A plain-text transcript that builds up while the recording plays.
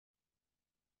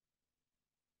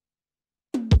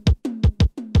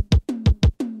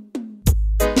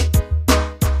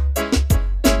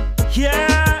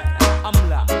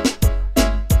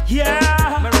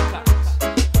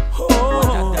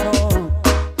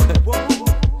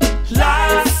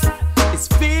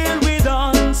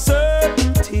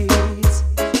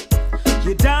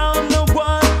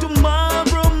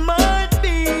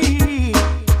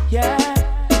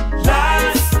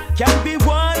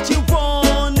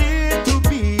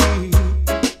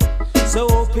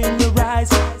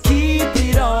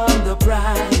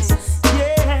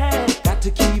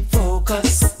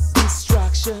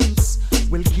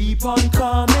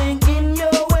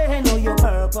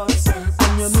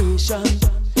mission.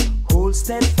 Hold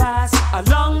steadfast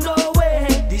along the way.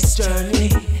 This journey,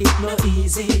 it no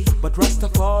easy, but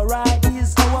Rastafari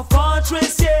is our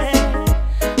fortress, yeah.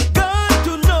 Got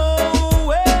to know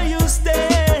where you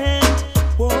stand.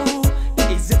 Whoa,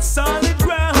 is it solid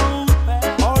ground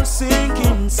or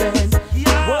sinking sand?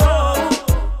 Whoa,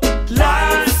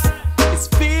 life is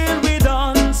filled with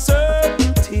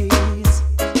uncertainties.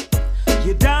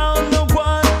 You don't know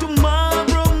what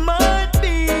tomorrow might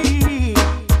be,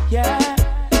 yeah.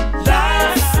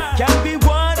 Life can be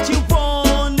what you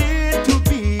want it to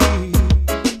be.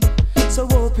 So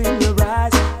open your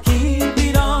eyes, keep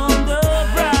it on the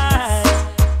rise,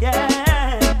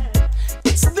 yeah.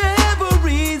 It's never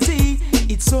easy,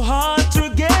 it's so hard to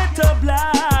get a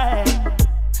blind.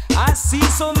 I see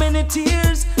so many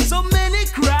tears, so many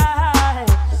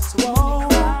cries. Whoa,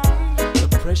 the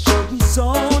pressure is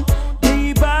on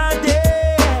day by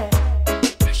day,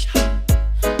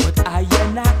 but I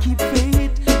and I keep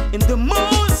faith in the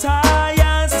Most High.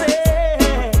 I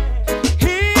say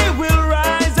He will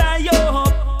rise I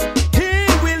up, He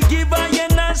will give I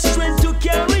and I strength to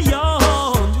carry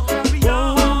on.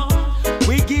 Oh,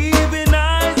 we giving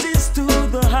eyes to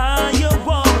the higher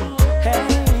one.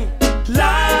 Hey,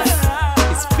 life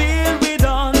is filled with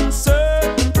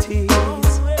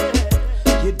uncertainties.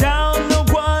 You don't know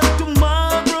what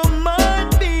tomorrow might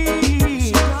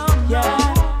be,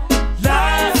 yeah.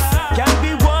 Life can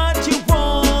be what you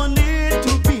want it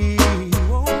to be.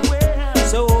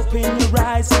 So open your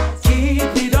eyes, keep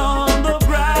it on the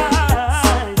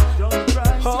bright.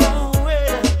 Oh,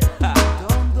 yeah.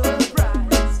 On the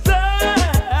bright side.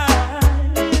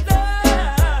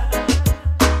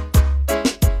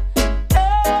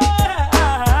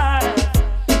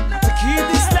 To keep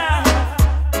this life,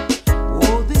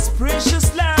 oh, this precious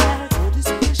life,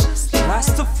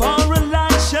 Rastafari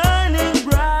light shining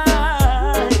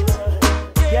bright.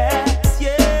 Yes,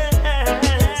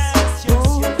 yes,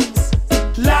 oh,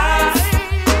 life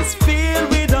is filled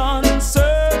with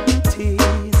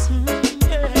uncertainties.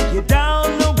 You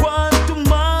don't know what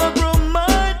tomorrow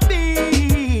might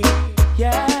be,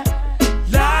 yeah.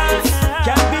 Life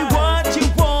can be what you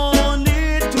want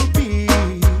it to be.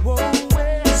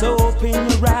 So open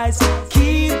your eyes,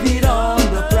 keep it on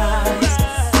the prize,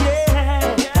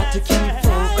 yeah. Got to keep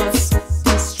focus,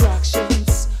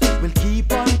 distractions will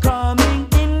keep on coming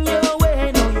in your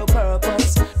way. Know your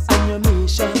purpose and your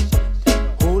mission.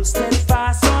 Hold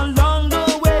steadfast along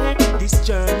the way. This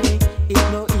journey is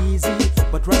no easy,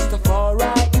 but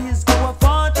Rastafari is our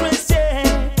fortress,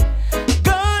 yeah.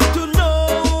 Got to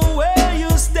know where you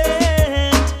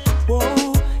stand.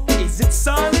 Whoa, is it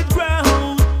solid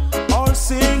ground or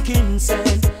sinking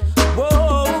sand?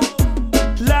 Whoa,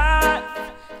 life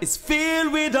is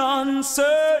filled with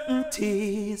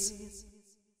uncertainties.